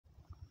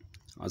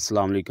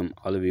अस्सलाम वालेकुम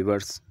all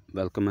viewers,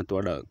 welcome है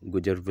तुहाडा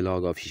गुजर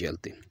व्लॉग ऑफिशियल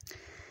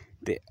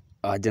ते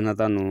अज ना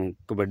तुहानू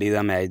कबड्डी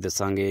का मैच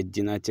दसांगे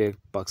जिन्हां च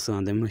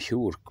पाकिस्तान के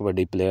मशहूर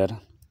कबड्डी प्लेयर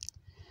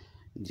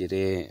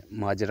जिहड़े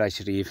माजरा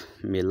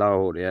शरीफ मेला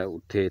हो रहा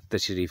उत्थे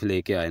तशरीफ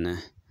लेके आए ने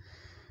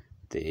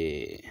ते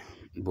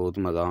बहुत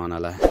मज़ा आने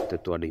वाला है। तो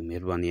तुहाडी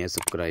मेहरबानी है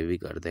सबसक्राइब भी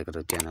कर दिया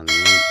करो चैनल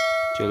में।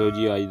 चलो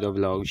जी अज का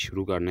व्लॉग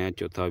शुरू करने हैं।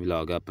 चौथा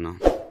व्लॉग है अपना।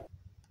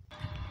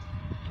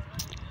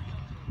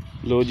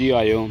 लो जी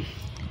आयो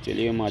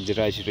चलिए।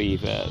 माजरा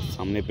शरीफ है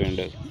सामने पिंड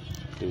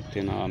तो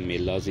उत्थे ना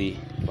मेला सी,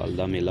 कल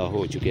का मेला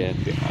हो चुका है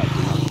तो अज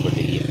ना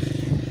कबड्डी है।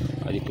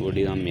 अज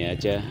कबड्डी का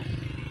मैच है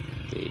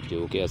तो जो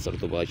कि असर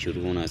तो बाद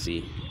शुरू होना सी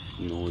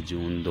 9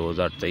 जून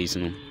 2023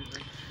 नूं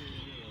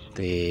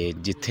ते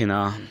जिथे ना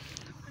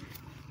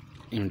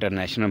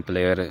इंटरनेशनल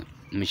प्लेयर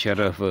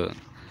मुशर्रफ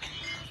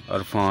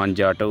इरफान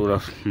जट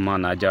उर्फ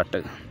माना जट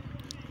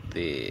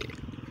ते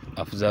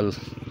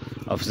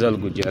अफजल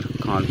गुजर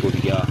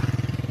खानपुरिया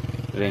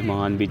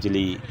रहमान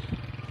बिजली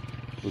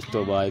उस तो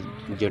बाद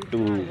जट्टू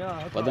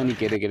पता नहीं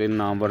किहड़े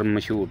नामवर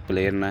मशहूर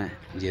प्लेयर ने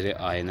जिहड़े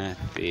आए ने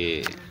ते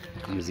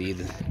मजीद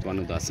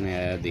तुहानूं दस्सने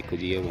आया। देखो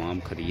जी अवाम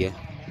खड़ी है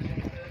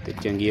तो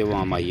चंगी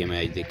अवाम आई है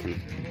मैच देखने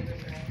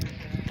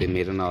ते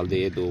मेरे नाल दे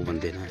दो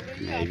बंदे ने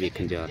मैच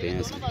वेखन जा रहे हैं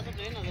असीं।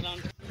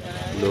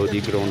 लो जी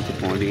ग्राउंड से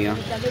पहुँच गए। यह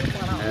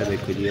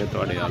देखो जी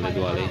तुहाडे आले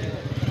दुआले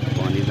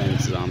पानी का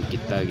इंतजाम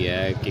किया गया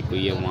है कि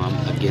कोई अवाम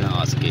अगे ना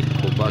आ सके।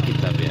 खोबा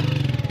किया पिया,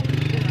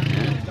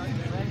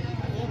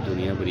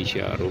 दुनिया बड़ी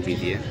शार हो गई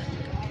है,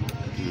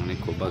 उन्होंने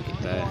खोबा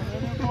किया है।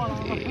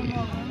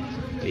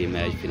 तो ये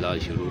मैच फिलहाल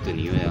शुरू तो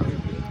नहीं होया,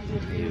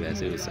 ये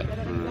वैसे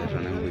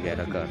रनिंग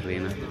वगैरह कर रहे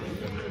हैं।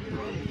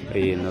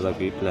 ये इन्हों का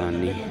कोई प्लान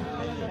नहीं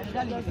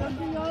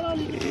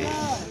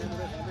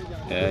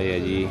है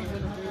जी।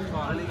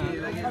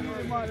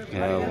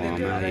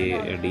 अवाम है ये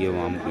एडी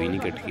अवाम कोई नहीं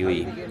कट्ठी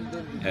हुई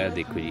है।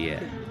 देखो जी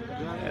है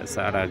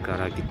सारा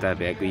गारा किया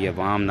पाया, कोई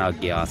अवाम ना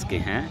अगे आ सके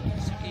हैं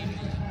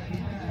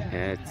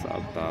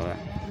हिसाब किताब है।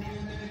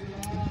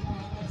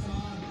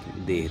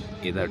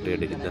 देख इहदा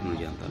ढिड किधर नूं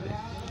जांदा पिया।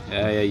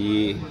 है जी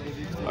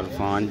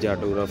इरफान जट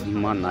उर्फ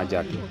माना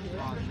जट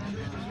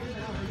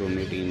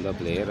कौमी टीम का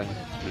प्लेयर है,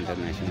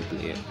 इंटरनेशनल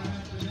प्लेयर।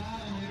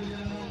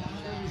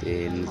 तो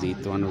मजीद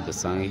तुहानूं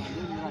दस्सांगे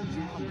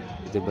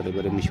इहदे बड़े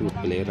बड़े मशहूर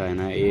प्लेयर आए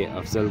ना। ये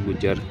अफजल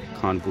गुजर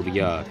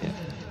खानपुरिया आ रहा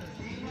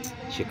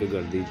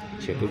शकगढ़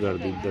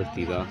दी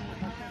धरती का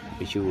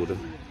मशहूर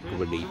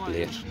कबड्डी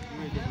प्लेयर।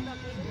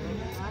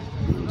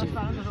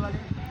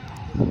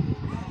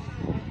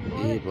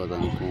 ये पता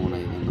नहीं कौन है,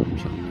 नाम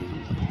शाम नहीं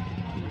आता।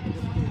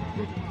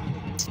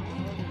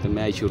 तो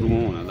मैच शुरू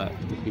होने वाला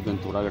तकरीबन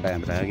थोड़ा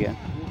टाइम रह गया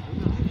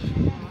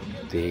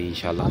तो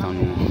इंशाल्लाह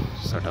तुहानूं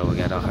सटा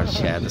वगैरह हर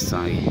शै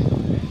दस्सांगे,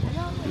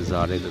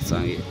 नज़ारे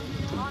दस्सांगे।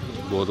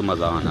 बहुत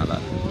मज़ा आने वाला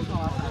है,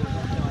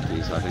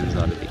 सारे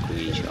नज़ारे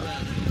देखोगे इंशाल्लाह।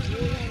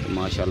 तो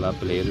माशाल्लाह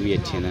प्लेयर भी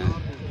अच्छे ने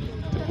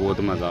तो बहुत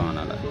मज़ा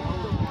आने वाला है।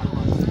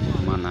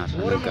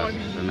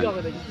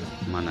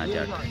 माना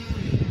जट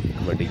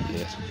कबड्डी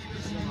प्लेयर।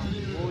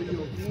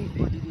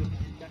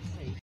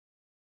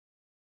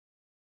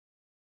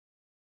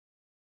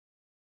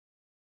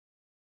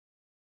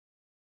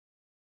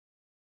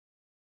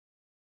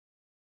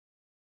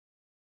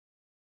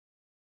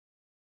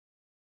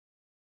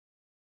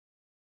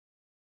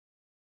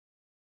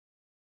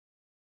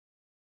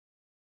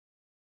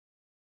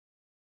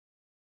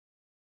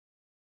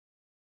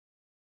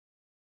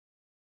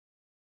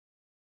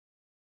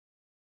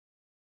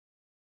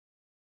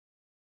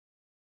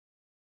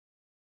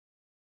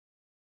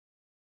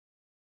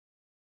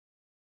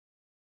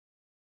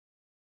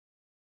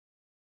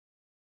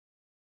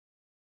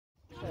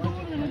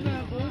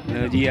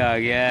 जी आ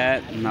गया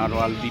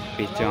नारवाल की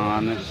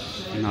पहचान,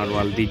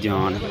 नारवाल की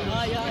जान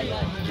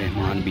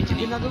रहमान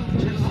बिजली।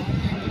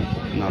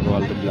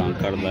 नारवाल तो बिलोंग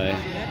करता है,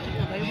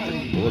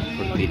 बहुत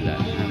फुर्तीला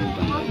है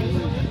बंदा।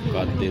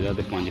 कद इहदा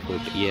तो 5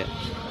 फुट ही है,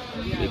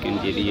 लेकिन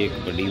जी ये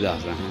कबड्डी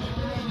दसदा है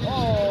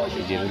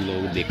जो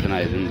लोग देखने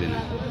आए होंगे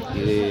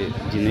ये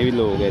जिन्हें भी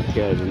लोग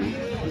इतने आए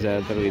हैं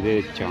ज़्यादातर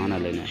ये चाहन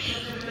वाले ने,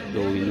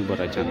 लोग इनू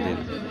बड़ा चाहते हैं।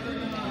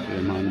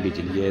 रहमान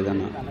बिजली है इसका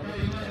नाम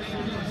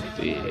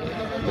तो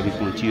बड़ी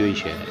पहुंची हुई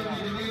शहर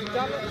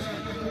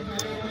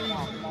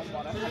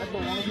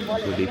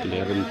कबड्डी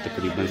प्लेयर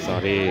तकरीबन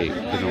सारे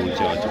ग्राउंड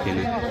आ चुके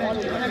हैं।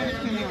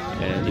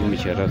 जी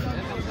मुशर्रफ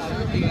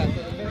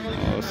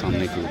और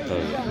सामने खलोता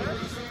हुआ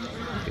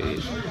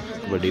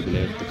कबड्डी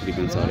प्लेयर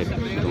तकरीबन सारे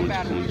ग्राउंड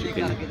पहुंच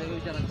चुके हैं।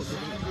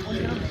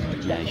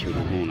 मैच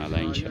शुरू होने वाला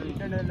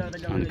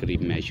इंशाल्लाह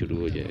अनकरीब मैच शुरू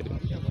हो जाएगा।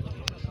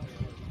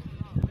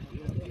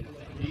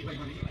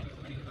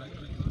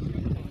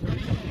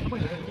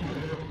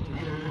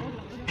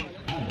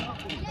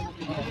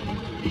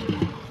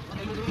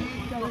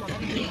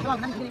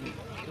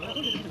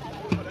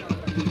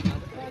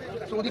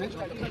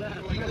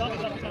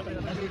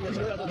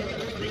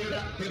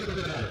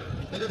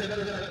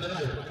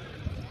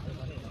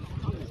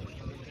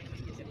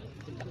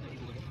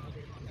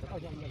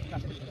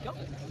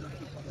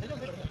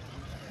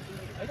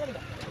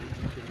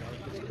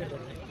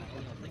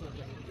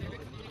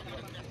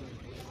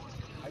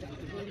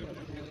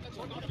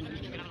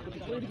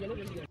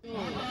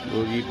 वो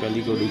जी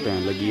पहली कौड़ी पैन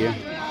लगी है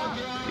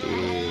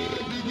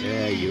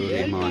यो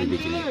रहमान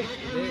बिजली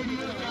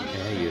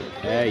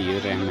है यो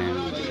रहमान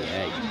बिजली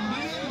है।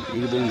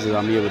 एक तो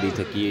इंतजामिया बड़ी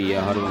थकी हुई है,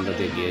 हर बंदा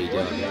तो अगे आई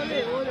जा रहा है।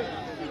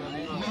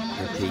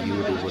 इतने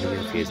यूट्यूबर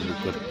या फेसबुक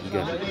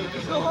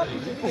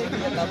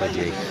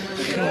बजे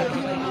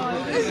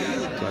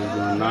चल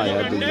जाना आया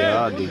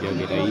दूजा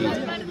गिराई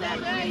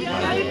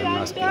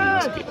नस के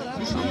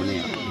सामने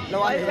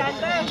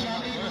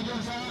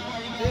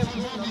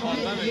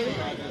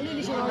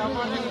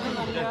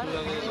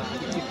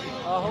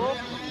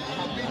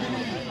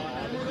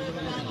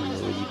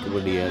जी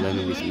कबड्डी वाले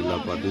ने बिस्मिल्लाह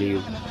पढ़ ली।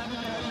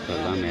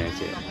 पहला मैच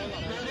है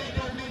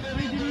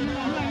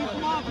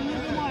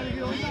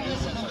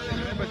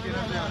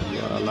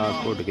ला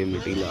घुट के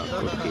मिट्टी ला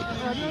घुट के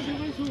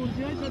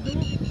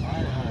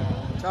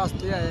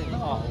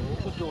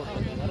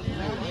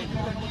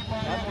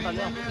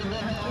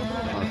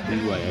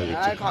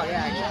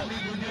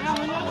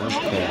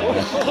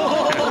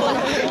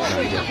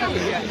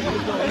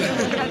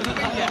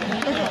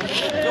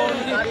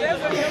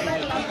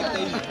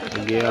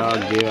गया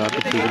गया तो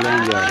ठीक लाइन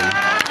जा रहे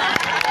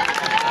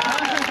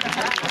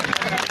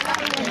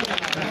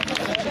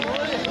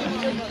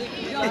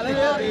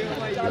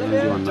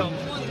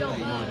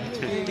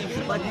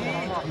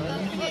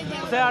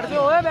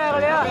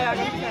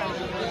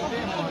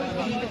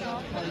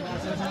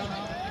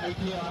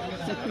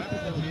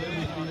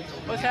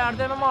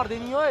मार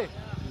देनी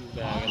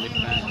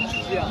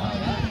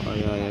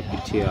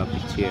पीछे आ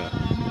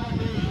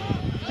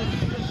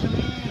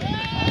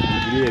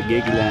ये अगे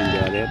की लाइन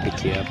जा रहा है।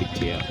 पीछे आ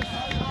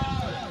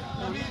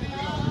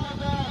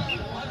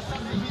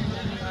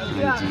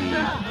जी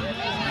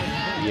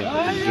ये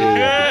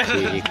अगे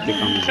एक पे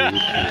कम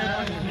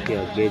कि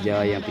अगे जा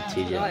या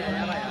पीछे जा।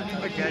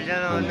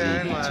 हाँ जी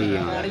पीछे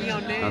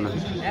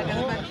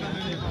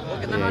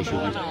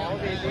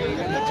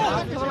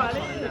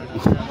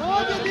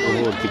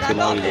और पीछे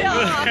ला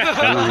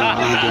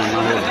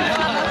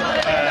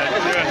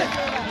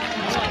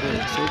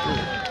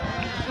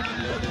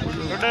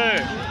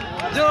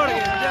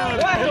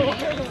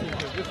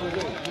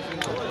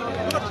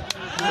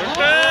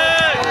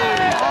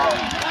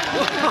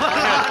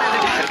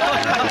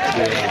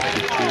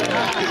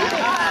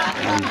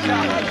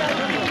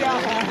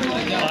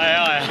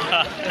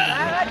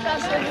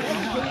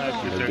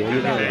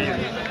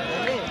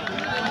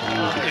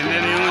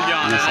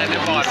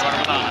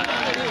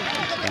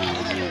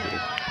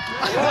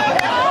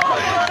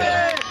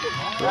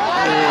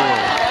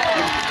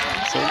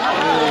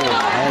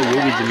ये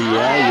बिजली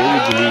है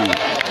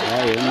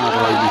ये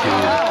नारवाई की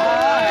शान।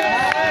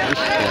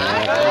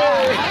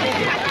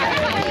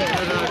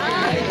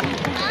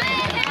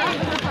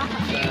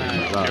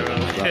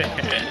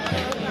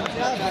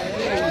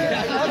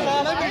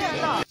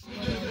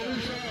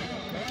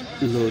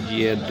 लो जी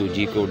ये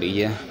दूजी घोड़ी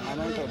है,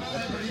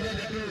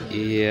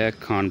 ये है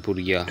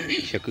खानपुरिया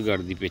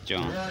शकगढ़ की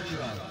पहचान।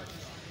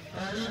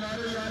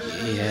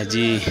 ये है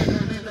जी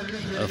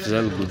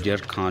अफजल गुजर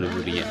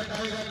खानपुरिया।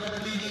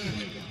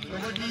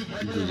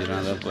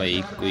 गुजरां दा भाई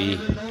कोई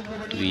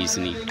रीस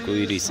नहीं,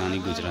 कोई रीसा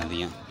नहीं गुजरां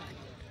दियां।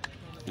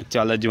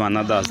 चल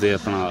जवाना दस दे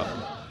अपना।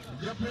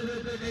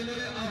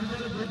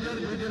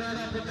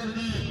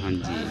 हाँ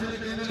जी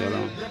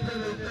चलो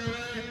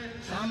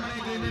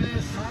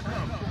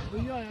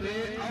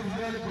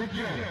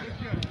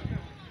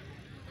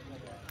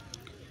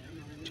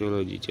चलो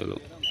जी चलो।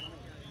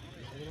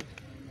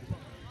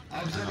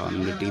 हाँ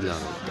मिट्टी ला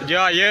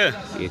जा ये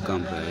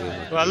काम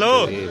हेलो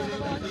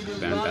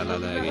पैंट वाला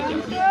ला के जा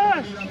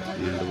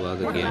मिनट बाद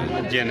गया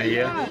जे नहीं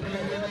है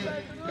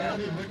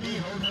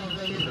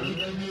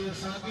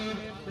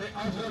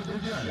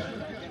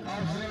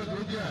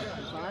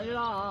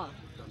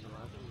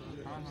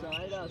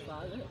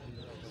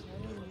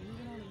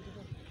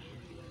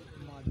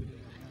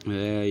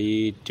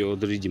ये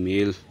चौधरी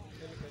जमील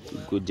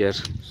गुजर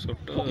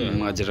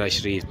माजरा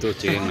शरीफ तो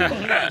चेन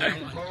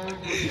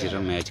जरा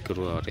मैच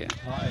करवा रहा।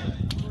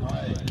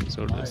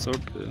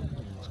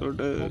 सुट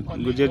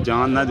गुजर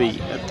जान ना दी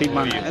इत्थे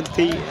बन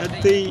इत्थे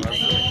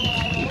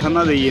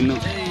उठना दी इनू।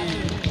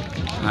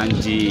 हाँ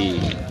जी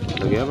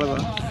लग्या पता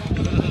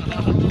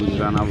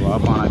गुजरा ना वाह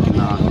पाना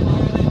कितना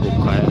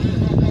औखा है।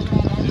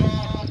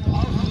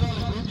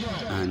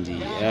 हाँ जी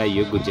है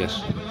ये गुजर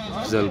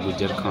अफजल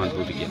गुजर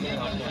खानपुरिया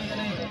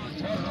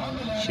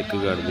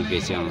शकगढ़ की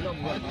पहचान।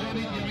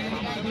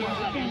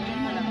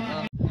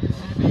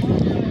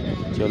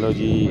 चलो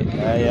जी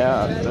है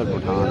अख्तर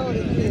पठान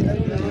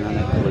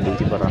जिन्होंने कबड्डी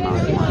च बड़ा नाम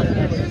कमाया।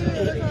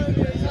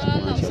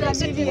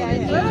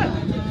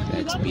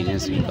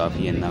 एक्सपीरियंस भी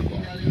काफ़ी है इन्हों को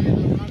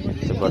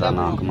तो बड़ा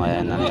नाम कमाया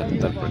इन्होंने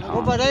अख्तर पठान।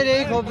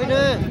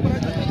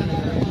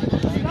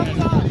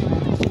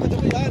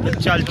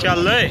 चल चल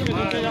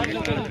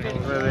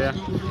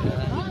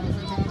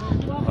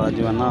आज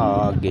ना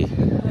आगे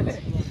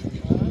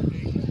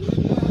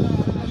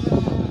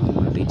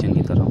मट्टी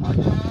चंगी तरह मार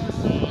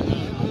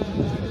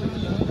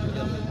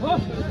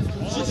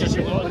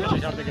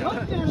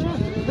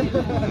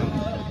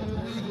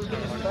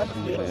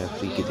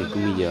ਰੈਫਰੀ ਕਿਤੇ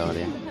ਘੁੰਮੀ ਜਾ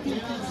ਰਿਹਾ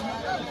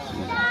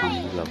ਕੰਮ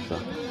ਨਹੀਂ ਲੱਭਦਾ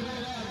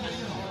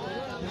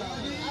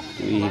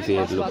ਤੁਸੀਂ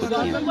ਫੇਰ ਲੋ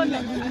ਪੱਕੀਆਂ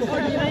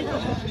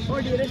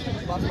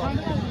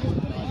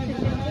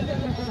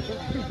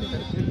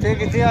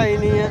कितने आई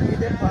नहीं है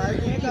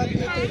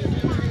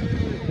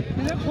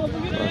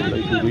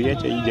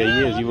चाहिए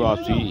जाइए असी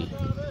वापसी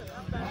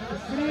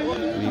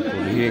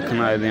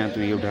वेखन आए हैं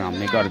तुम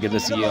ड्रामे करके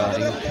दसी आ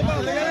रहे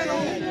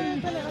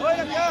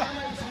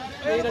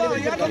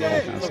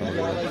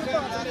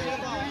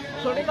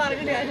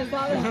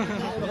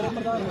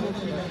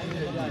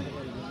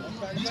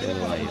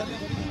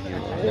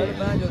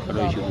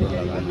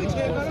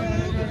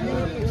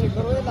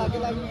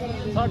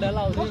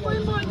चलो आए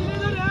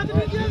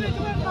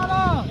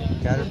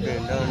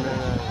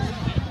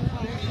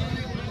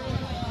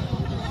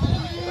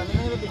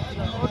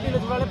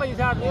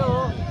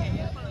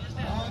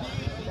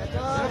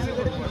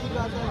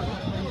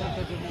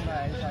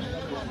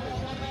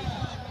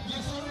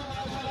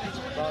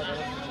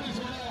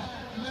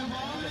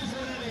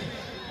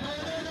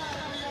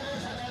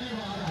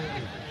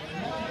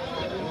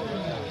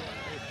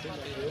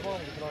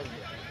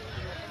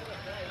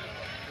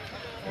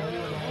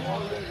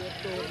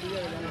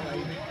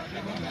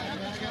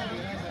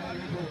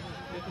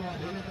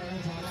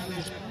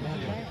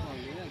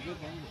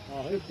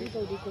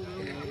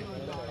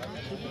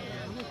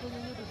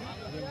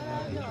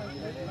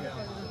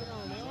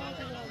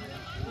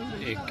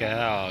एक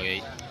आ गई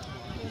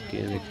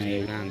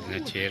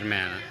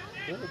चेयरमैन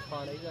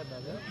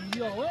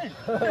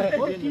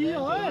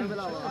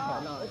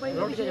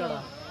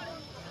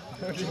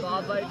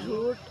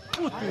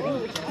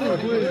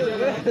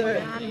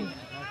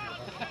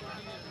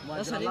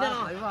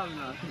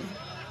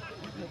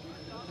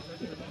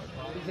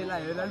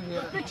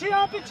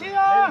पीछे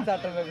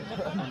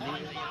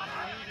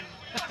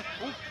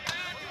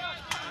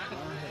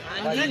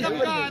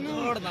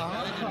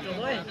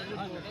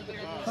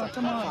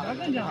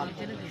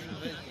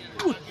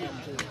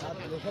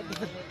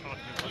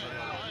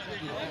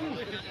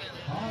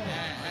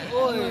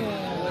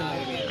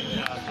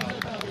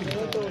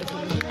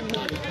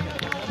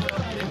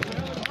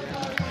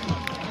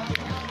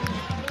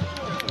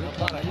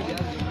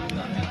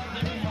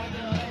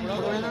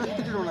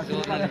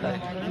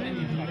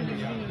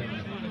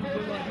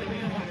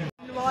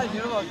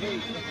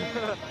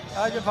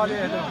आज फाड़े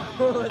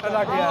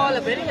लग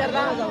गया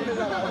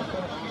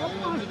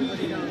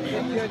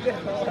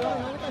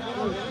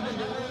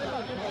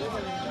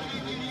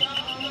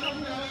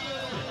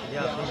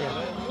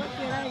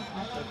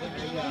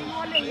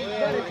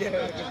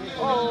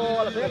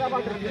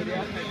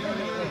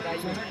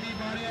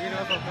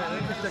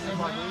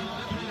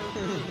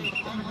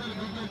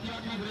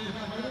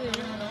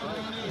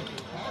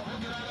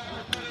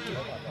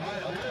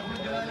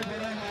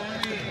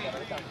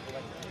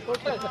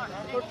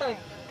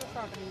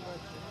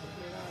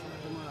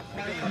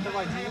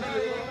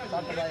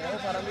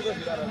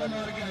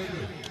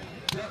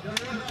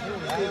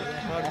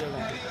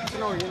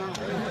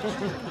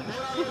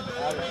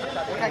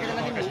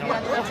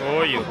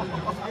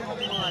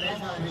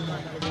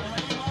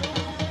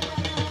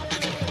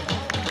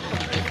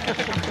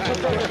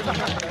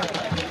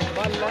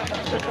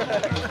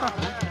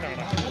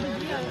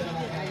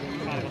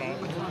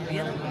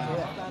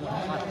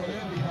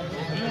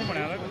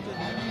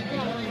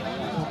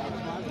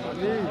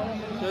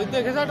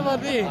देखे सट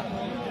मारती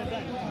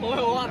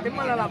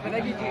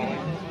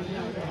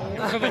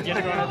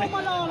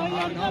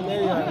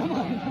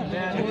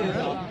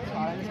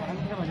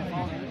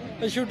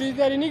छुट्टी की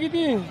तैयारी नहीं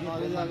की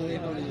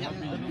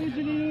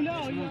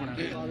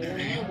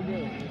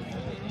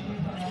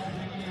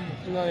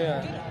ना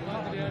यार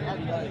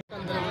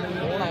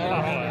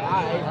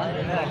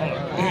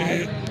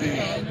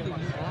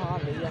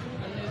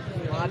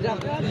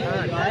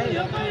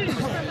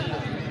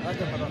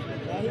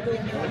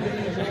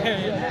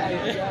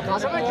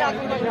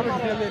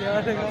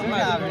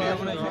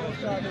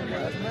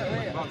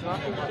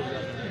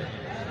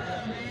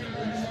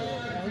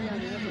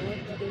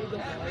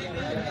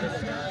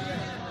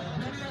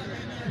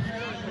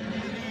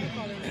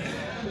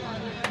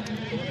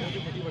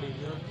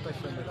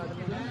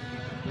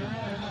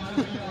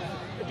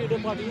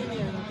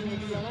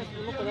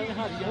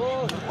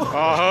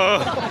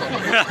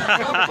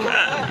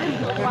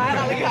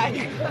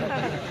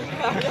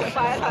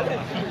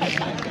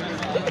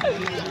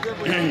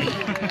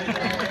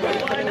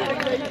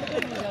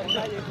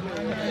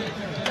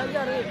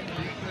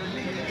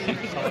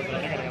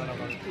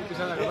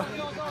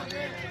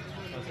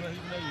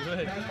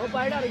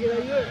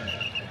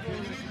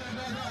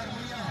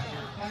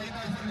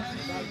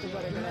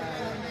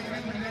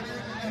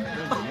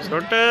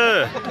सुट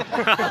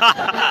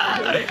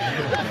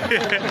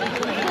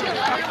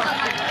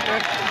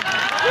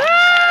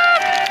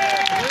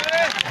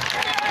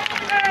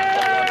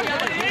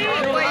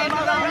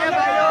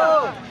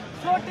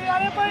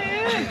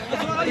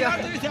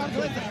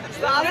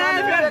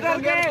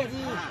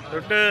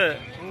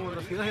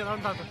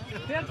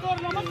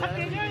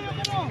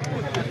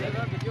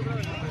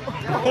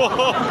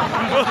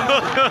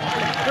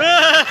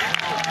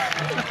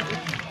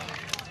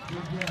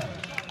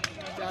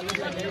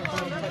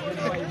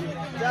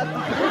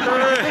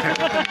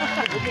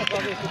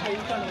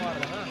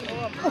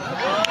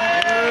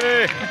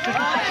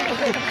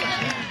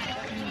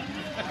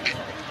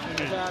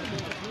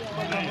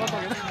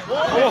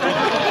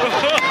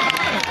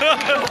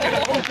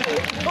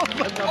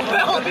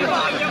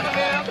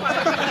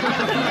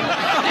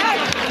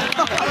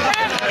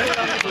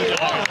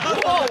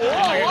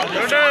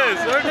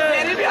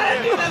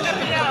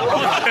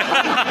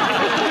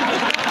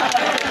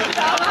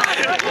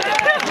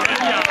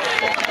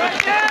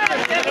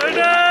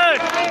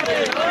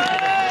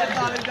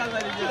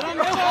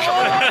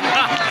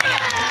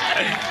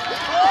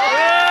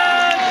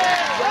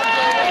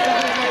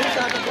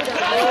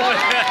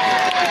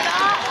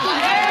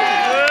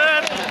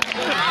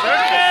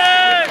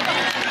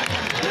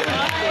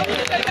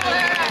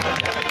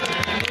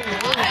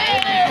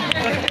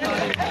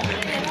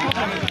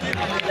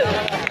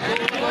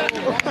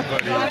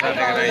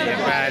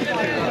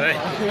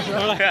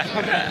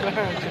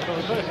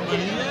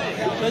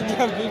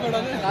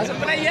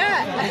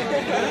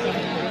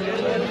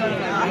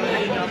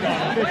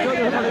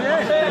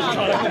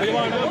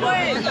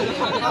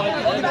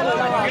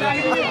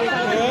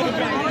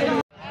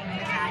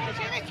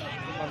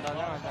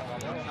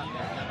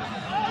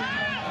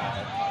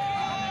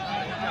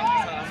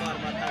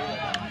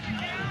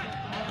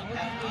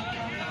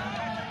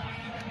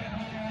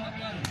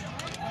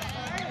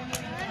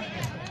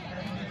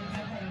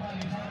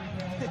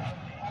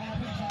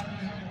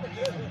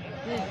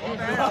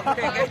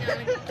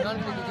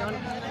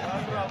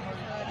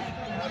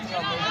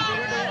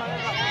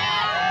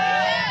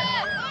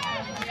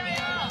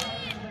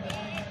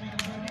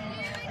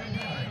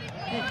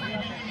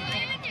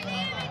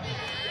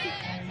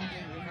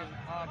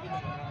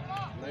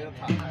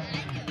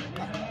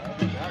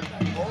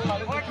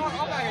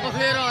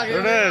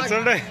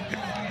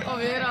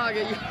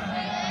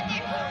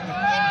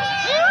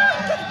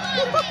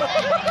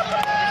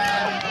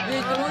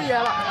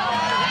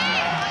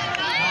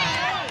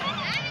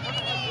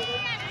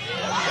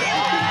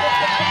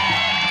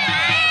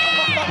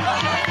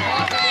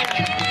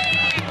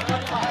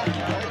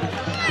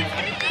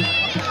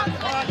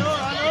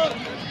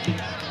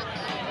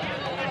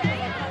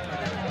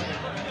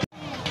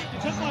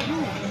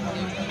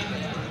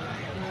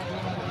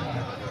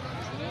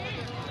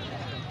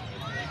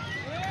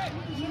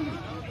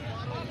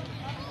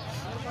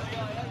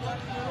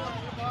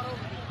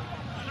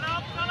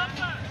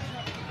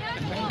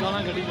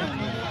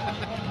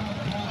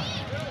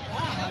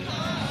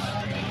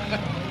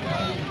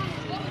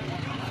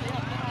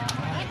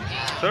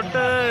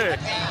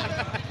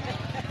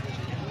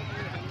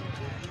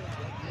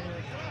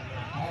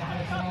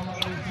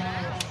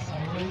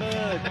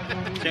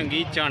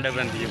चंगी चंड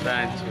बनती है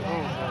भैन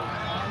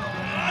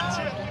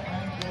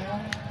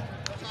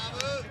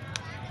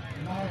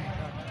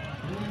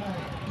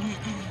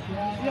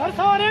यार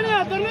सारे ने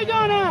इधर नहीं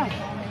जाना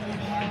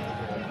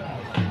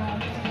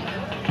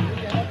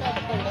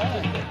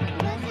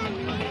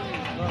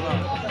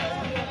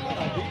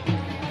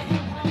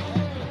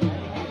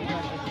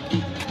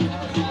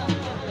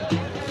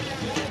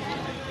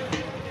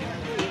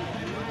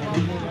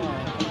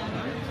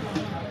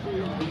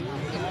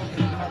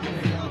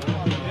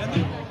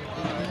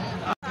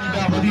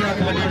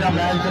कबड्डी का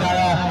मैच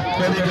कराया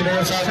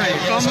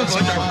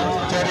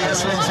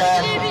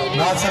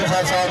नासर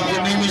साहब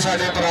जिन्नी भी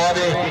साढ़े भरा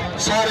दे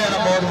सारे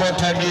बहुत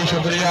बहुत थैंक यू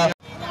शुक्रिया।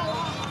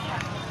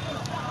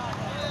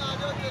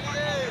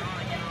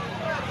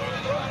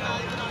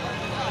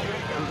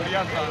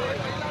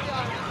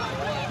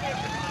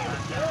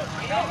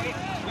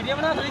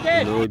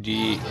 लो जी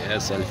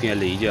सेल्फियां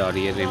ली जा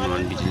रही है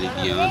रहमान बिजली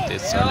दियां ते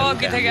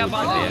सारे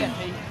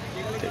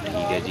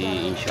ठीक है जी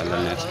इंशाल्लाह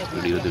नेक्स्ट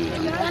वीडियो दे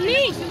मिलांगे।